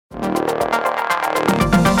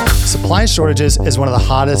Supply shortages is one of the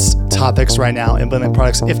hottest topics right now in building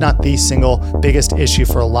products, if not the single biggest issue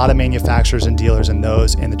for a lot of manufacturers and dealers and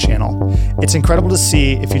those in the channel. It's incredible to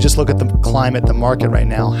see, if you just look at the climate, the market right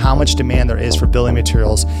now, how much demand there is for building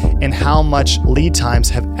materials and how much lead times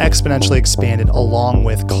have exponentially expanded along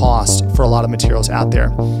with cost for a lot of materials out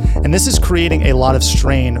there. And this is creating a lot of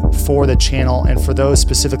strain for the channel and for those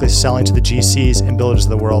specifically selling to the GCs and builders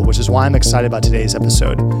of the world, which is why I'm excited about today's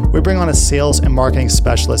episode. We bring on a sales and marketing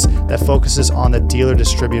specialist that focuses on the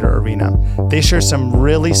dealer-distributor arena. They share some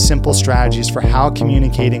really simple strategies for how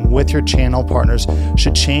communicating with your channel partners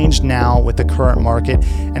should change now with the current market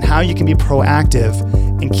and how you can be proactive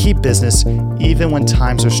and keep business even when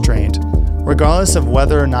times are strained. Regardless of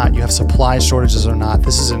whether or not you have supply shortages or not,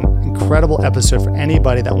 this is an incredible episode for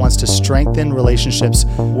anybody that wants to strengthen relationships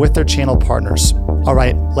with their channel partners. All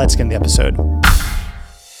right, let's get into the episode.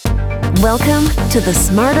 Welcome to the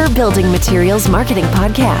Smarter Building Materials Marketing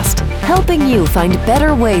Podcast, helping you find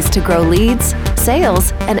better ways to grow leads,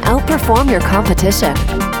 sales, and outperform your competition.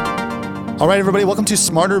 All right, everybody, welcome to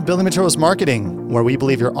Smarter Building Materials Marketing, where we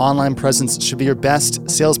believe your online presence should be your best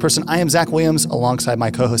salesperson. I am Zach Williams, alongside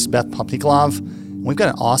my co-host Beth Popnikolov. We've got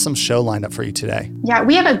an awesome show lined up for you today. Yeah,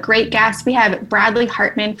 we have a great guest. We have Bradley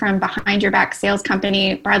Hartman from Behind Your Back Sales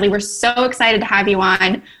Company. Bradley, we're so excited to have you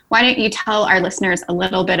on. Why don't you tell our listeners a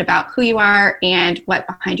little bit about who you are and what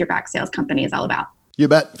Behind Your Back Sales Company is all about? You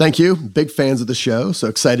bet. Thank you. Big fans of the show. So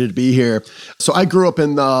excited to be here. So I grew up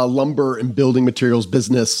in the lumber and building materials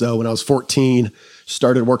business. So when I was 14,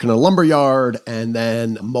 started working in a lumber yard and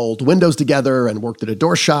then mold windows together and worked at a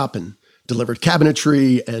door shop and delivered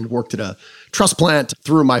cabinetry and worked at a truss plant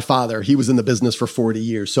through my father. He was in the business for 40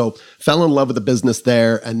 years. So fell in love with the business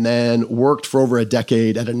there and then worked for over a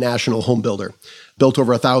decade at a national home builder. Built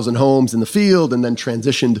over 1,000 homes in the field and then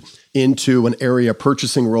transitioned into an area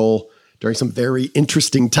purchasing role during some very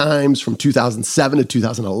interesting times from 2007 to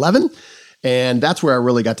 2011. And that's where I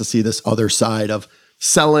really got to see this other side of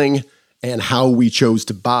selling and how we chose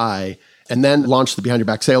to buy, and then launched the Behind Your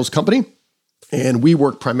Back Sales Company. And we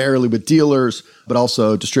work primarily with dealers, but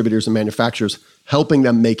also distributors and manufacturers, helping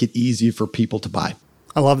them make it easy for people to buy.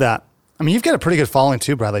 I love that. I mean, you've got a pretty good following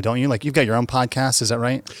too, Bradley, don't you? Like, you've got your own podcast, is that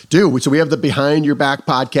right? Do. So we have the Behind Your Back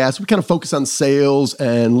podcast. We kind of focus on sales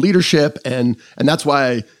and leadership, and that's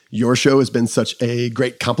why your show has been such a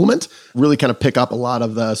great compliment. Really kind of pick up a lot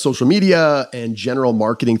of the social media and general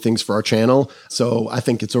marketing things for our channel. So I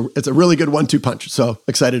think it's a really good 1-2 punch. So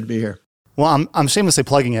excited to be here. Well, I'm shamelessly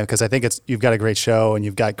plugging it because I think you've got a great show and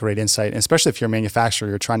you've got great insight, and especially if you're a manufacturer,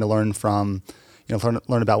 you're trying to learn from,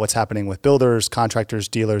 learn about what's happening with builders, contractors,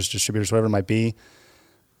 dealers, distributors, whatever it might be.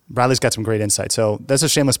 Bradley's got some great insight. So that's a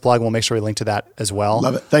shameless plug. We'll make sure we link to that as well.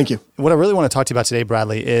 Love it. Thank you. What I really want to talk to you about today,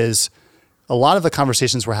 Bradley, is a lot of the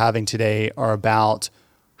conversations we're having today are about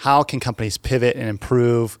how can companies pivot and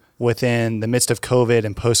improve within the midst of COVID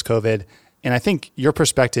and post-COVID. And I think your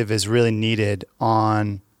perspective is really needed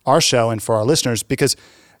on our show and for our listeners, because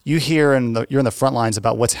you hear you're in the front lines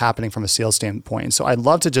about what's happening from a sales standpoint. And so I'd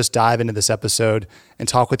love to just dive into this episode and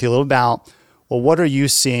talk with you a little about, well, what are you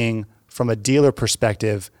seeing from a dealer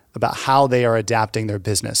perspective about how they are adapting their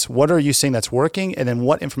business? What are you seeing that's working? And then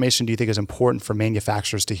what information do you think is important for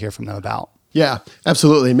manufacturers to hear from them about? Yeah,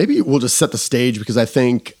 absolutely. Maybe we'll just set the stage, because I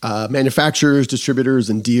think manufacturers, distributors,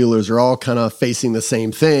 and dealers are all kind of facing the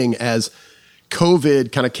same thing. As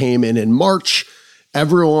COVID kind of came in March,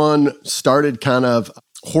 everyone started kind of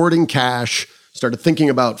hoarding cash, started thinking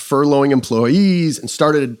about furloughing employees, and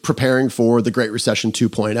started preparing for the Great Recession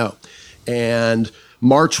 2.0. And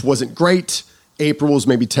March wasn't great. April was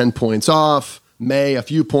maybe 10 points off. May, a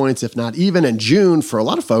few points, if not even. And June, for a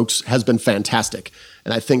lot of folks, has been fantastic.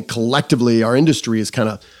 And I think collectively, our industry is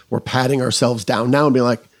we're patting ourselves down now and being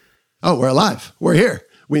like, oh, we're alive. We're here.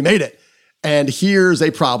 We made it. And here's a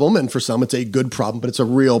problem, and for some it's a good problem, but it's a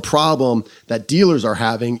real problem that dealers are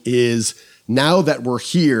having, is now that we're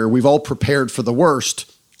here, we've all prepared for the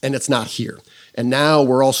worst, and it's not here. And now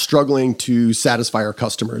we're all struggling to satisfy our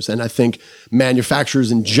customers. And I think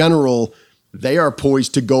manufacturers in general, they are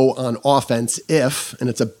poised to go on offense if, and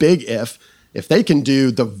it's a big if they can do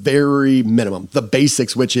the very minimum, the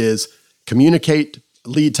basics, which is communicate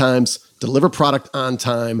lead times, deliver product on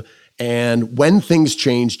time, and when things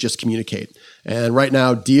change, just communicate. And right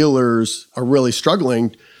now, dealers are really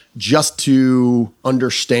struggling just to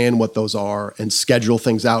understand what those are and schedule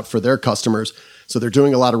things out for their customers. So they're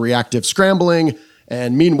doing a lot of reactive scrambling.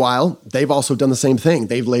 And meanwhile, they've also done the same thing.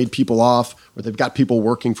 They've laid people off, or they've got people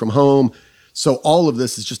working from home. So all of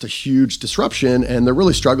this is just a huge disruption, and they're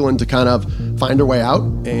really struggling to kind of find their way out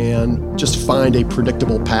and just find a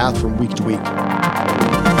predictable path from week to week.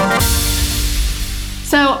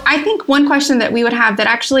 So I think one question that we would have that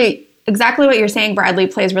actually exactly what you're saying, Bradley,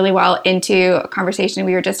 plays really well into a conversation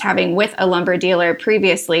we were just having with a lumber dealer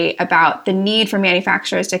previously about the need for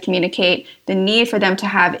manufacturers to communicate, the need for them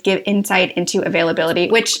to give insight into availability,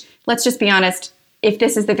 which, let's just be honest, if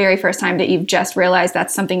this is the very first time that you've just realized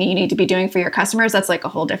that's something you need to be doing for your customers, that's like a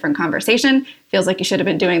whole different conversation. Feels like you should have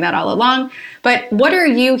been doing that all along. But what are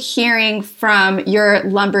you hearing from your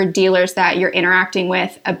lumber dealers that you're interacting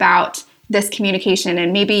with about this communication?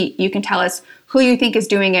 And maybe you can tell us who you think is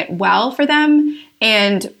doing it well for them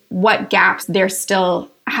and what gaps they're still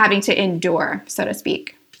having to endure, so to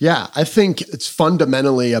speak. Yeah, I think it's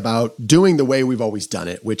fundamentally about doing the way we've always done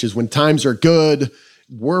it, which is when times are good,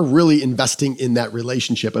 we're really investing in that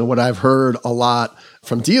relationship. And what I've heard a lot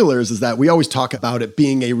from dealers is that we always talk about it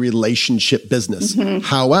being a relationship business. Mm-hmm.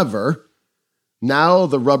 However, now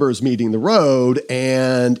the rubber is meeting the road.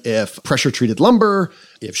 And if pressure treated lumber,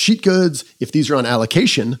 if sheet goods, if these are on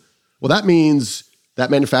allocation, well, that means that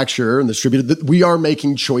manufacturer and distributor, that we are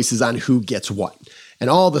making choices on who gets what. And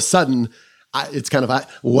all of a sudden, it's kind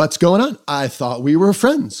of, what's going on? I thought we were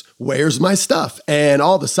friends. Where's my stuff? And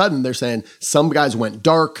all of a sudden they're saying some guys went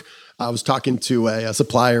dark. I was talking to a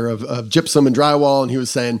supplier of gypsum and drywall, and he was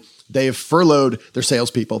saying they've furloughed their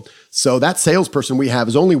salespeople. So that salesperson we have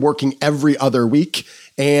is only working every other week.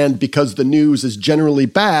 And because the news is generally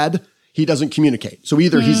bad, he doesn't communicate. So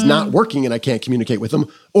either he's not working and I can't communicate with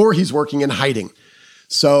him, or he's working and hiding.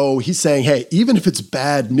 So he's saying, hey, even if it's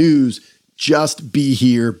bad news, just be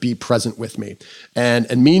here, be present with me. And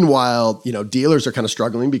meanwhile, dealers are kind of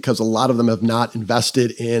struggling because a lot of them have not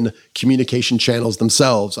invested in communication channels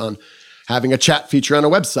themselves, on having a chat feature on a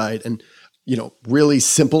website and, really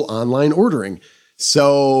simple online ordering.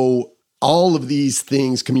 So all of these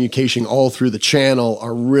things, communication all through the channel,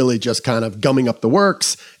 are really just kind of gumming up the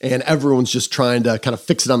works, and everyone's just trying to kind of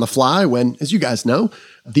fix it on the fly when, as you guys know,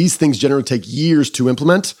 these things generally take years to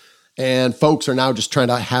implement. And folks are now just trying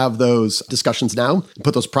to have those discussions now,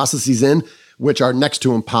 put those processes in, which are next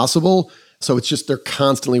to impossible. So it's just they're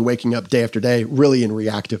constantly waking up day after day, really in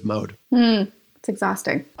reactive mode. It's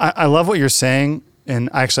exhausting. I love what you're saying. And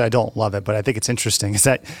actually, I don't love it, but I think it's interesting, is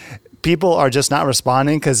that people are just not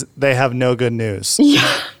responding because they have no good news.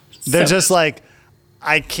 Yeah. They're just like,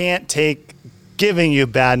 I can't take giving you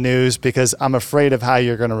bad news because I'm afraid of how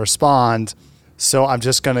you're going to respond. So I'm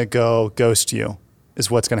just going to go ghost you. Is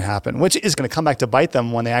what's going to happen, which is going to come back to bite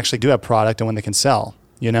them when they actually do have product and when they can sell,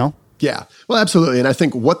 Yeah, well, absolutely. And I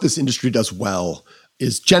think what this industry does well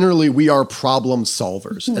is generally we are problem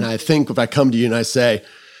solvers. Mm-hmm. And I think if I come to you and I say,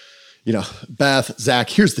 Beth, Zach,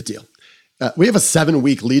 here's the deal. We have a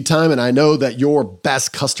 7-week lead time, and I know that your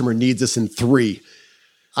best customer needs this in 3.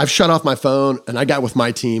 I've shut off my phone and I got with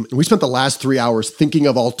my team, and we spent the last 3 hours thinking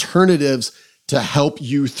of alternatives to help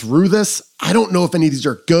you through this. I don't know if any of these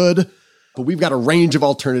are good, but we've got a range of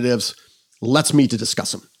alternatives. Let's meet to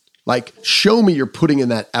discuss them. Like, show me you're putting in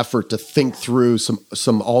that effort to think through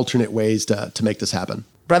some alternate ways to make this happen.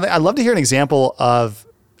 Bradley, I'd love to hear an example of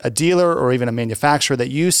a dealer or even a manufacturer that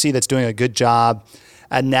you see that's doing a good job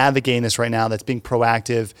at navigating this right now, that's being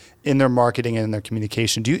proactive in their marketing and in their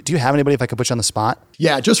communication. Do you have anybody, if I could put you on the spot?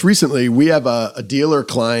 Yeah, just recently, we have a dealer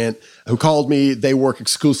client who called me. They work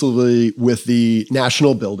exclusively with the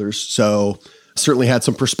national builders, so certainly had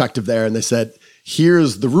some perspective there. And they said,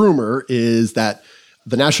 here's the rumor is that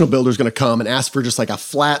the national builder is going to come and ask for just like a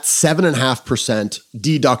flat 7.5%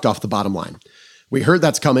 deduct off the bottom line. We heard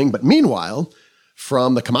that's coming, but meanwhile,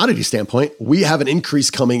 from the commodity standpoint, we have an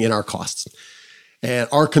increase coming in our costs. And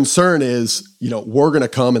our concern is, we're going to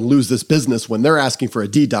come and lose this business when they're asking for a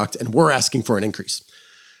deduct and we're asking for an increase.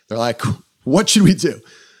 They're like, what should we do?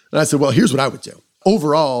 And I said, well, here's what I would do.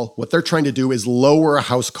 Overall, what they're trying to do is lower a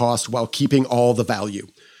house cost while keeping all the value.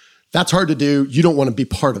 That's hard to do. You don't want to be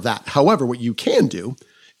part of that. However, what you can do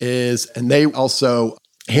is, and they also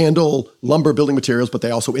handle lumber building materials, but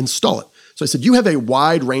they also install it. So I said, you have a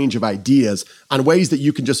wide range of ideas on ways that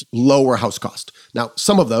you can just lower house cost. Now,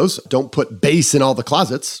 some of those, don't put base in all the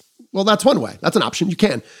closets. Well, that's one way. That's an option. You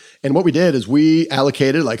can. And what we did is we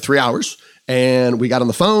allocated like 3 hours, and we got on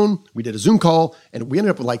the phone, we did a Zoom call, and we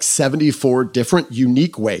ended up with like 74 different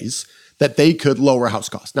unique ways that they could lower house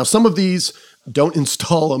costs. Now, some of these don't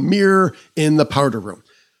install a mirror in the powder room.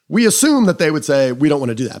 We assume that they would say, we don't want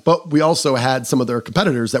to do that. But we also had some of their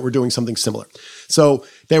competitors that were doing something similar. So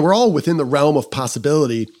they were all within the realm of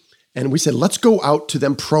possibility. And we said, let's go out to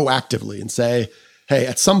them proactively and say, hey,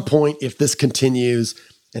 at some point, if this continues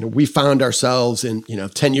and we found ourselves in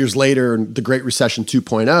 10 years later in the Great Recession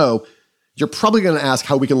 2.0, you're probably going to ask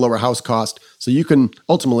how we can lower house cost so you can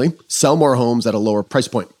ultimately sell more homes at a lower price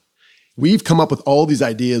point. we've come up with all these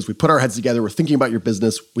ideas. We put our heads together. We're thinking about your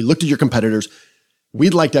business. We looked at your competitors.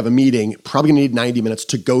 We'd like to have a meeting, probably gonna need 90 minutes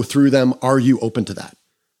to go through them. Are you open to that?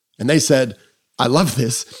 And they said, I love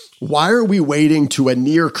this. Why are we waiting to a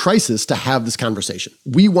near crisis to have this conversation?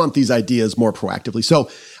 We want these ideas more proactively. So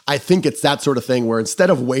I think it's that sort of thing where instead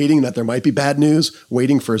of waiting that there might be bad news,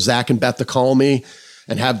 waiting for Zach and Beth to call me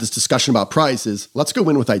and have this discussion about prices, let's go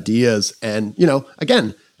in with ideas and,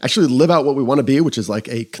 again, actually live out what we want to be, which is like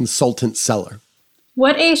a consultant seller.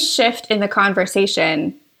 What a shift in the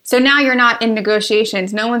conversation. So now you're not in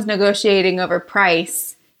negotiations. No one's negotiating over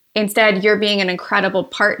price. Instead, you're being an incredible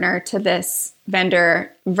partner to this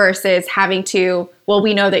vendor versus having to,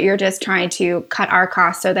 we know that you're just trying to cut our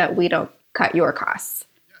costs so that we don't cut your costs.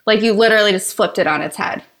 Like you literally just flipped it on its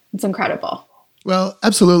head. It's incredible. Well,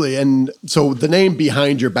 absolutely. And so the name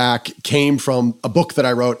Behind Your Back came from a book that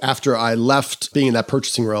I wrote after I left being in that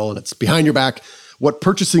purchasing role. And it's Behind Your Back, what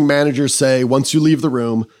purchasing managers say once you leave the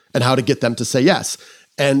room and how to get them to say yes.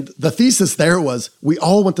 And the thesis there was we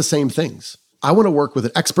all want the same things. I want to work with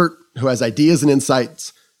an expert who has ideas and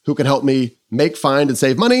insights, who can help me make, find, and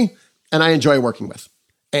save money, and I enjoy working with.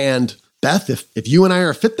 And Beth, if you and I are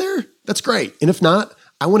a fit there, that's great. And if not,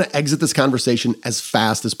 I want to exit this conversation as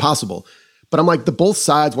fast as possible. But I'm like, both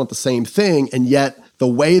sides want the same thing, and yet the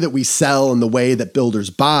way that we sell and the way that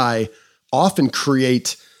builders buy often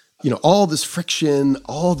create, all this friction,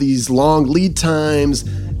 all these long lead times,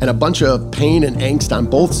 and a bunch of pain and angst on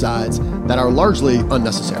both sides that are largely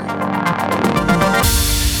unnecessary.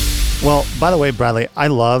 Well, by the way, Bradley, I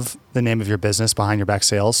love the name of your business, Behind Your Back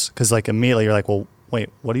Sales, because immediately you're like, well, wait,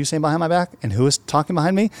 what are you saying behind my back? And who is talking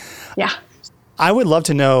behind me? Yeah. I would love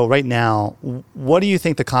to know right now, what do you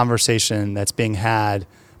think the conversation that's being had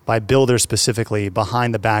by builders specifically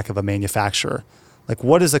behind the back of a manufacturer?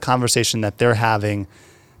 What is the conversation that they're having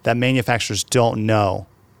that manufacturers don't know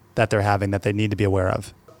that they're having that they need to be aware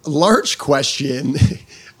of? Large question,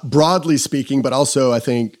 broadly speaking, but also I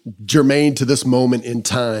think germane to this moment in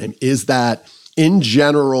time, is that in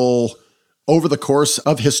general, over the course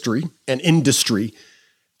of history and industry,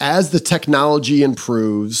 as the technology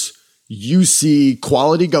improves, you see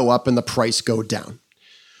quality go up and the price go down.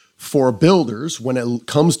 For builders, when it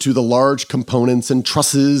comes to the large components and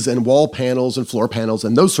trusses and wall panels and floor panels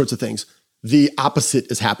and those sorts of things, the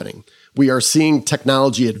opposite is happening. We are seeing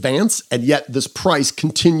technology advance, and yet this price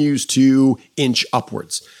continues to inch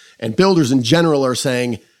upwards. And builders in general are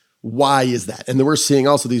saying, why is that? And then we're seeing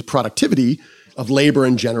also these productivity of labor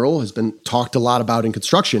in general has been talked a lot about in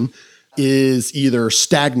construction is either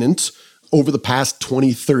stagnant over the past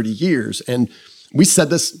 20, 30 years. And we said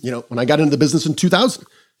this, when I got into the business in 2000,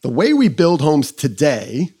 the way we build homes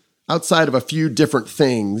today, outside of a few different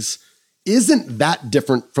things, isn't that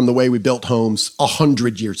different from the way we built homes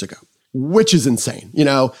 100 years ago, which is insane,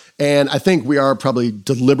 And I think we are probably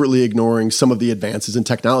deliberately ignoring some of the advances in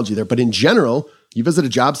technology there. But in general, you visit a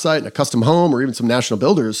job site and a custom home or even some national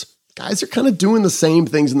builders, guys are kind of doing the same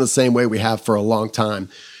things in the same way we have for a long time.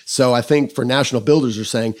 So I think for national builders are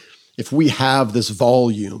saying, if we have this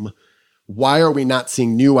volume, why are we not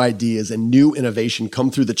seeing new ideas and new innovation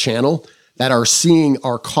come through the channel that are seeing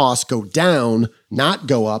our costs go down, not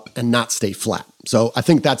go up, and not stay flat? So I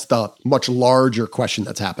think that's the much larger question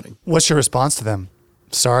that's happening. What's your response to them?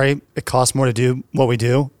 Sorry, it costs more to do what we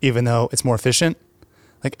do, even though it's more efficient.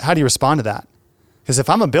 How do you respond to that? Because if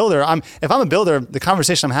I'm a builder, the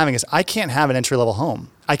conversation I'm having is I can't have an entry-level home.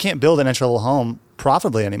 I can't build an entry-level home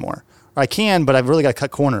profitably anymore. Or I can, but I've really got to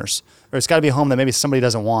cut corners. Or it's got to be a home that maybe somebody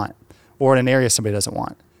doesn't want, or in an area somebody doesn't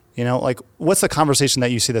want. What's the conversation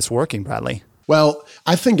that you see that's working, Bradley? Well,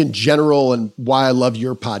 I think in general, and why I love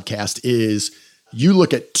your podcast is you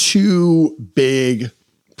look at two big,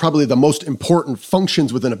 probably the most important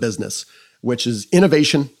functions within a business, which is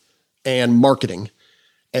innovation and marketing.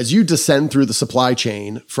 As you descend through the supply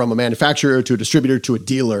chain from a manufacturer to a distributor to a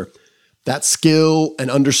dealer, that skill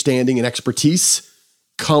and understanding and expertise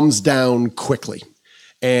comes down quickly.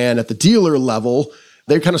 And at the dealer level,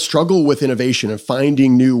 they kind of struggle with innovation and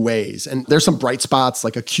finding new ways. And there's some bright spots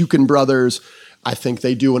like Kuchen Brothers. I think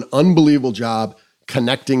they do an unbelievable job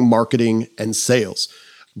connecting marketing and sales.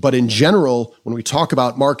 But in general, when we talk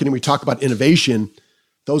about marketing, we talk about innovation,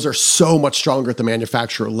 those are so much stronger at the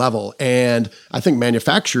manufacturer level. And I think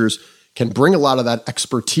manufacturers can bring a lot of that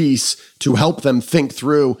expertise to help them think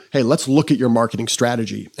through, hey, let's look at your marketing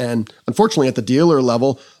strategy. And unfortunately, at the dealer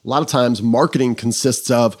level, a lot of times marketing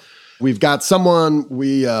consists of, we've got someone,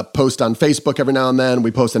 we post on Facebook every now and then,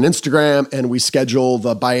 we post on Instagram, and we schedule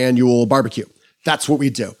the biannual barbecue. That's what we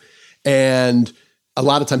do. And a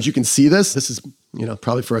lot of times you can see this. This is,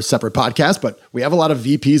 probably for a separate podcast, but we have a lot of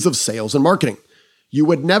VPs of sales and marketing. You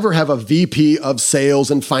would never have a VP of sales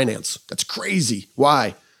and finance. That's crazy.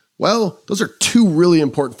 Why? Well, those are two really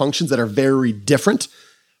important functions that are very different,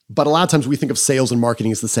 but a lot of times we think of sales and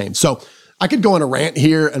marketing as the same. So I could go on a rant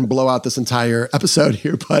here and blow out this entire episode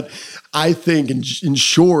here, but I think in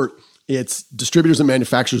short, it's distributors and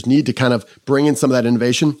manufacturers need to kind of bring in some of that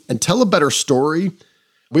innovation and tell a better story.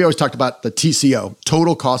 We always talked about the TCO,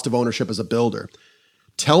 total cost of ownership as a builder.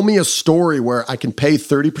 Tell me a story where I can pay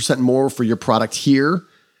 30% more for your product here,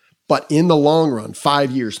 but in the long run,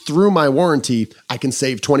 5 years through my warranty, I can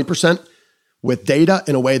save 20% with data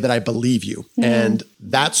in a way that I believe you. Mm-hmm. And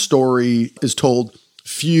that story is told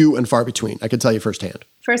few and far between. I can tell you firsthand.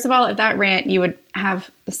 First of all, at that rant, you would have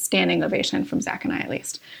a standing ovation from Zach and I, at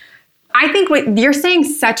least. I think what you're saying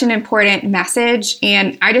is such an important message,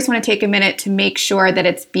 and I just want to take a minute to make sure that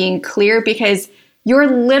it's being clear, because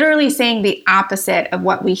you're literally saying the opposite of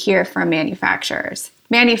what we hear from manufacturers.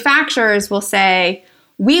 Manufacturers will say,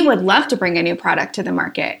 we would love to bring a new product to the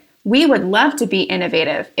market. We would love to be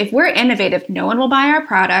innovative. If we're innovative, no one will buy our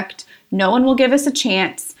product. No one will give us a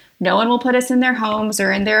chance. No one will put us in their homes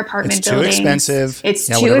or in their apartment buildings. It's too expensive.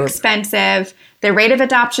 It's too expensive. The rate of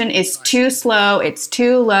adoption is too slow. It's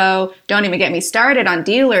too low. Don't even get me started on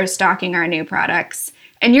dealers stocking our new products.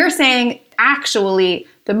 And you're saying, actually,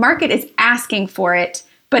 the market is asking for it,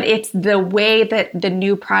 but it's the way that the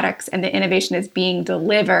new products and the innovation is being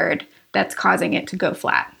delivered that's causing it to go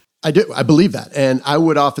flat. I do. I believe that. And I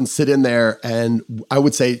would often sit in there and I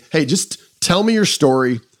would say, hey, just tell me your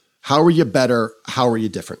story. How are you better? How are you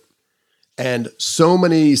different? And so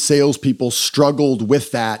many salespeople struggled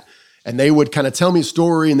with that. And they would kind of tell me a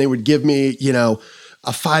story and they would give me,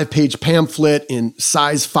 a 5-page pamphlet in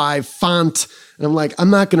size 5 font. And I'm like, I'm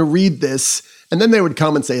not going to read this. And then they would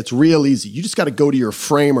come and say, it's real easy. You just got to go to your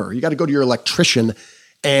framer. You got to go to your electrician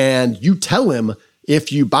and you tell him,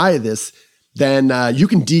 if you buy this, then you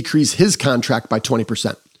can decrease his contract by 20%.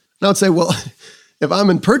 And I would say, well, if I'm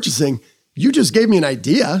in purchasing, you just gave me an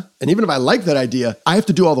idea. And even if I like that idea, I have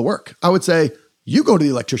to do all the work. I would say, you go to the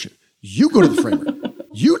electrician, you go to the framer,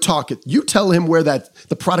 you talk it, you tell him where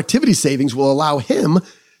the productivity savings will allow him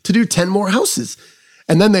to do 10 more houses.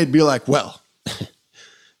 And then they'd be like, well,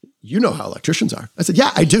 you know how electricians are. I said,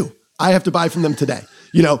 yeah, I do. I have to buy from them today.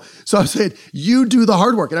 So I said, you do the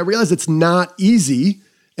hard work. And I realized it's not easy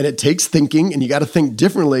and it takes thinking and you got to think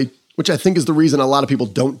differently, which I think is the reason a lot of people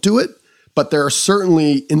don't do it. But there are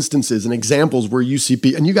certainly instances and examples where you see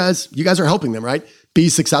people, and you guys are helping them, right? Be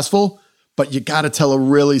successful, but you got to tell a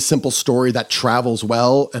really simple story that travels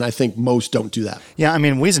well. And I think most don't do that. Yeah. I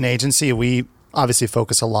mean, we as an agency, we obviously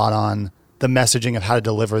focus a lot on the messaging of how to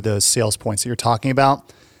deliver those sales points that you're talking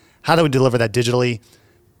about. How do we deliver that digitally?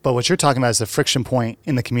 But what you're talking about is the friction point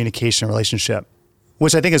in the communication relationship,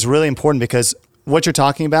 which I think is really important because what you're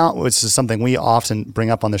talking about, which is something we often bring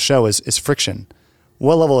up on the show, is friction.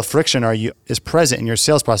 What level of friction is present in your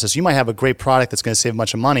sales process? You might have a great product that's going to save a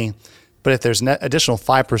bunch of money, but if there's an additional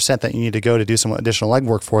 5% that you need to go to do some additional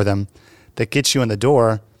legwork for them that gets you in the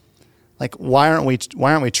door, like why aren't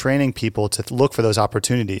we training people to look for those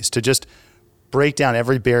opportunities, to just break down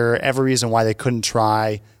every barrier, every reason why they couldn't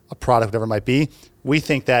try a product, whatever it might be? We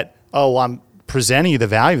think that, I'm presenting you the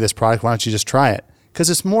value of this product, why don't you just try it? Because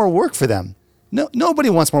it's more work for them. No, nobody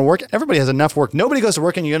wants more work. Everybody has enough work. Nobody goes to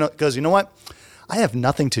work and goes, you know what? I have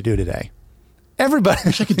nothing to do today. Everybody, I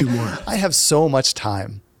wish I could do more. I have so much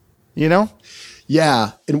time,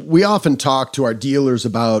 Yeah. And we often talk to our dealers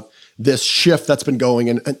about this shift that's been going.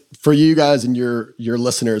 And for you guys and your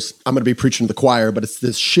listeners, I'm going to be preaching to the choir, but it's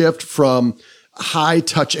this shift from high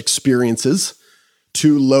touch experiences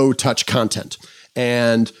to low touch content.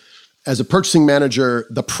 And as a purchasing manager,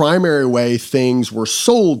 the primary way things were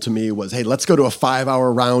sold to me was, hey, let's go to a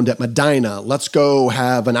 5-hour round at Medina. Let's go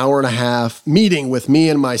have an 1.5-hour meeting with me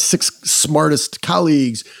and my 6 smartest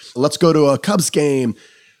colleagues. Let's go to a Cubs game.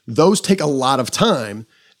 Those take a lot of time.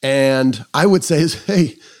 And I would say,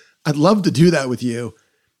 hey, I'd love to do that with you.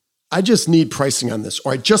 I just need pricing on this,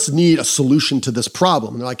 or I just need a solution to this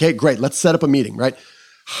problem. And they're like, hey, great, let's set up a meeting, right?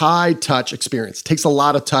 High touch experience. Takes a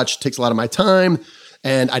lot of touch, takes a lot of my time.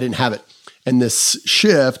 And I didn't have it. And this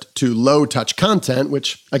shift to low touch content,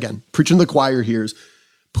 which again, preaching to the choir here, is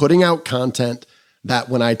putting out content that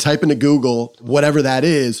when I type into Google, whatever that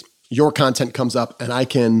is, your content comes up and I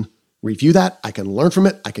can review that. I can learn from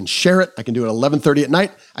it. I can share it. I can do it at 11:30 at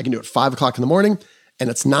night. I can do it at 5 o'clock in the morning. And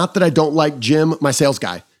it's not that I don't like Jim, my sales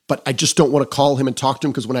guy, but I just don't want to call him and talk to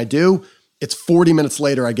him because when I do, it's 40 minutes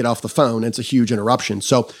later, I get off the phone and it's a huge interruption.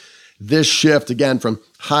 So this shift, again, from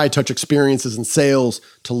high touch experiences and sales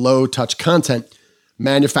to low touch content,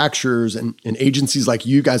 manufacturers and agencies like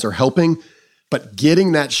you guys are helping. But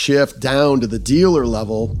getting that shift down to the dealer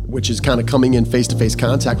level, which is kind of coming in face-to-face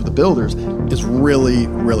contact with the builders, is really,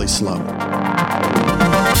 really slow. Do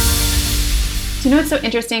you know what's so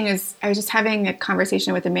interesting is I was just having a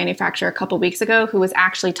conversation with a manufacturer a couple weeks ago who was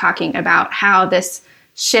actually talking about how this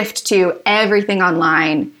shift to everything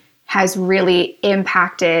online has really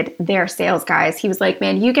impacted their sales guys. He was like,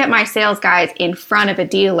 man, you get my sales guys in front of a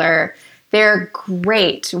dealer. They're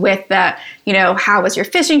great with the, how was your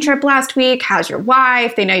fishing trip last week? How's your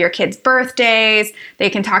wife? They know your kids' birthdays. They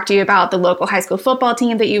can talk to you about the local high school football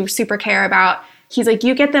team that you super care about. He's like,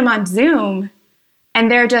 you get them on Zoom and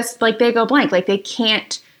they're just like, they go blank. Like they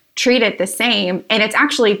can't treat it the same. And it's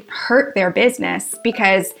actually hurt their business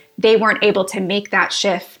because they weren't able to make that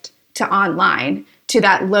shift to online, to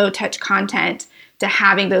that low touch content, to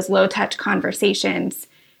having those low touch conversations.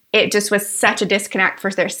 It just was such a disconnect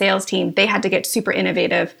for their sales team. They had to get super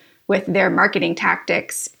innovative with their marketing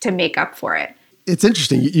tactics to make up for it. It's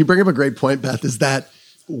interesting. You bring up a great point, Beth, is that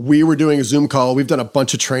we were doing a Zoom call. We've done a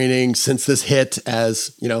bunch of training since this hit,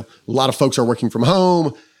 as a lot of folks are working from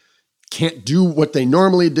home, can't do what they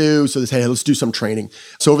normally do. So they say, hey, let's do some training.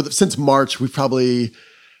 So since March, we've probably,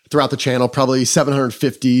 throughout the channel, probably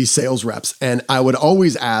 750 sales reps. And I would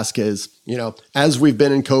always ask is, as we've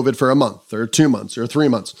been in COVID for a month or 2 months or 3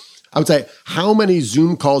 months, I would say, how many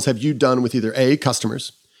Zoom calls have you done with either A,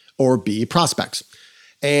 customers, or B, prospects?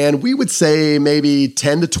 And we would say maybe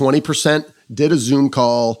 10 to 20% did a Zoom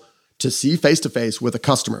call to see face-to-face with a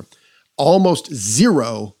customer, almost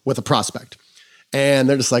zero with a prospect. And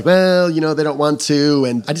they're just like, well, they don't want to.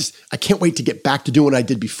 And I can't wait to get back to doing what I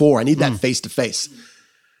did before. I need that face-to-face.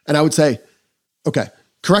 And I would say, okay,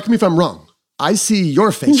 correct me if I'm wrong. I see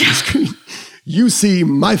your face on the screen. You see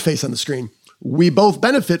my face on the screen. We both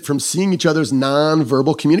benefit from seeing each other's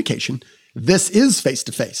nonverbal communication. This is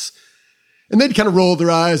face-to-face. And they'd kind of roll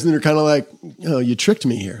their eyes and they're kind of like, you tricked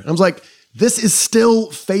me here. And I was like, this is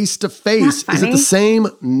still face-to-face. Is it the same?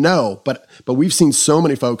 No. But we've seen so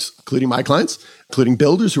many folks, including my clients, including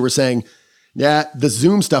builders, who are saying, yeah, the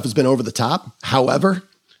Zoom stuff has been over the top. However,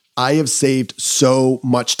 I have saved so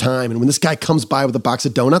much time. And when this guy comes by with a box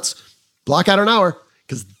of donuts, block out an hour,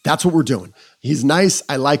 because that's what we're doing. He's nice.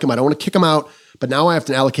 I like him. I don't want to kick him out. But now I have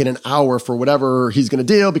to allocate an hour for whatever he's going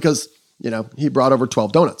to deal because, he brought over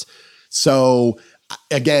 12 donuts. So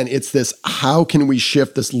again, it's this, how can we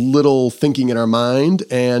shift this little thinking in our mind?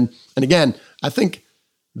 And again, I think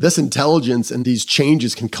this intelligence and these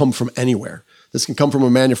changes can come from anywhere. This can come from a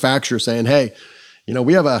manufacturer saying, hey,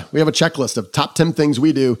 we have a checklist of top 10 things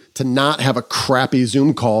we do to not have a crappy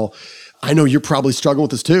Zoom call. I know you're probably struggling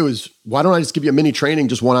with this too, is why don't I just give you a mini training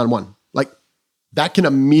just one-on-one? Like that can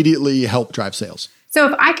immediately help drive sales. So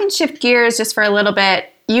if I can shift gears just for a little bit,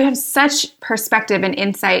 you have such perspective and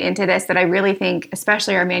insight into this that I really think,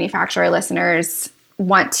 especially our manufacturer listeners,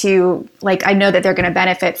 want to, I know that they're going to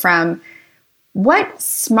benefit from. What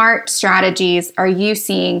smart strategies are you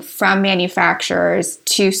seeing from manufacturers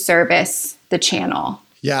to service the channel?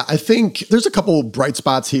 Yeah, I think there's a couple bright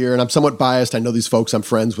spots here, and I'm somewhat biased. I know these folks, I'm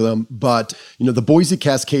friends with them, but the Boise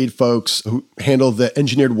Cascade folks who handle the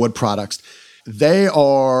engineered wood products, they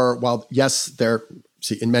are, while yes, they're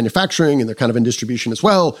in manufacturing and they're kind of in distribution as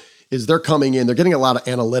well, is they're coming in, they're getting a lot of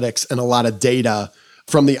analytics and a lot of data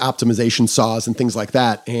from the optimization saws and things like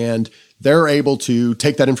that. And they're able to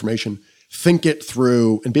take that information, think it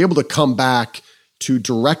through, and be able to come back to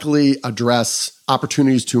directly address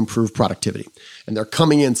opportunities to improve productivity. And they're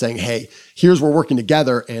coming in saying, hey, here's where we're working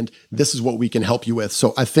together and this is what we can help you with.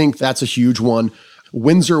 So I think that's a huge one.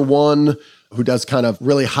 Windsor One, who does kind of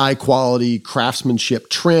really high quality craftsmanship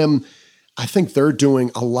trim, I think they're doing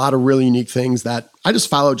a lot of really unique things that I just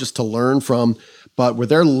follow just to learn from, but where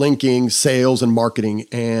they're linking sales and marketing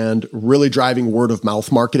and really driving word of mouth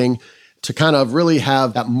marketing to kind of really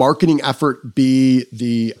have that marketing effort be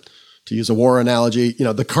the, to use a war analogy,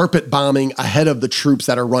 the carpet bombing ahead of the troops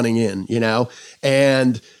that are running in,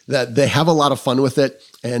 and that they have a lot of fun with it.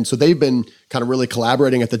 And so they've been kind of really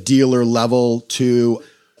collaborating at the dealer level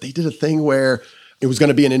they did a thing where it was going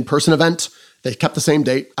to be an in-person event. They kept the same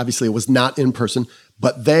date. Obviously, it was not in person,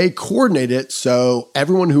 but they coordinated it so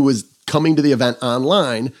everyone who was coming to the event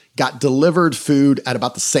online got delivered food at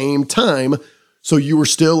about the same time. So you were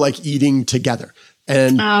still eating together.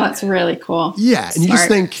 And that's really cool. Yeah. And you just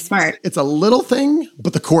think it's a little thing,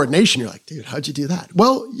 but the coordination, you're like, dude, how'd you do that?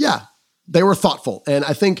 Well, yeah, they were thoughtful. And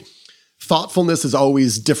I think thoughtfulness is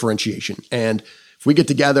always differentiation. And if we get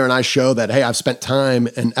together and I show that, hey, I've spent time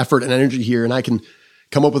and effort and energy here and I can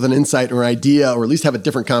come up with an insight or an idea, or at least have a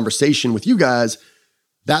different conversation with you guys,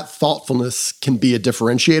 that thoughtfulness can be a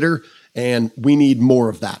differentiator. And we need more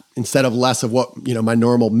of that instead of less of what, my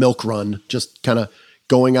normal milk run, just kind of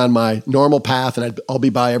going on my normal path. And I'll be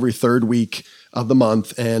by every third week of the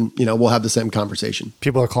month, and, we'll have the same conversation.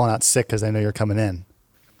 People are calling out sick because they know you're coming in.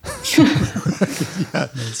 Yeah,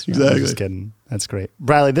 exactly. I'm just kidding. That's great.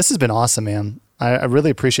 Bradley, this has been awesome, man. I really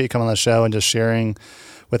appreciate you coming on the show and just sharing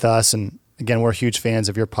with us. And again, we're huge fans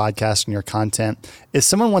of your podcast and your content. If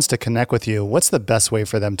someone wants to connect with you, what's the best way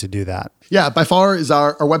for them to do that? Yeah, by far is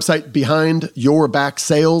our website,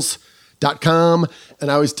 BehindYourBackSales.com. And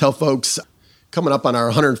I always tell folks, coming up on our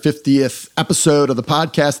 150th episode of the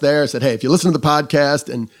podcast there, I said, hey, if you listen to the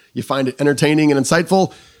podcast and you find it entertaining and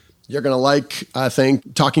insightful, you're going to like, I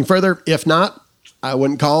think, talking further. If not, I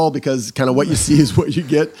wouldn't call, because kind of what you see is what you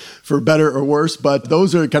get, for better or worse. But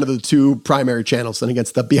those are kind of the two primary channels. And again,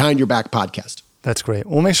 it's the Behind Your Back podcast. That's great.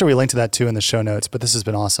 We'll make sure we link to that too in the show notes, but this has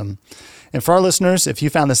been awesome. And for our listeners, if you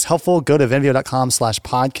found this helpful, go to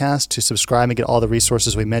venveo.com/podcast to subscribe and get all the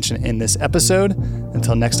resources we mentioned in this episode.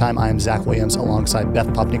 Until next time, I am Zach Williams alongside Beth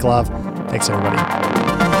Popnikolov. Thanks, everybody.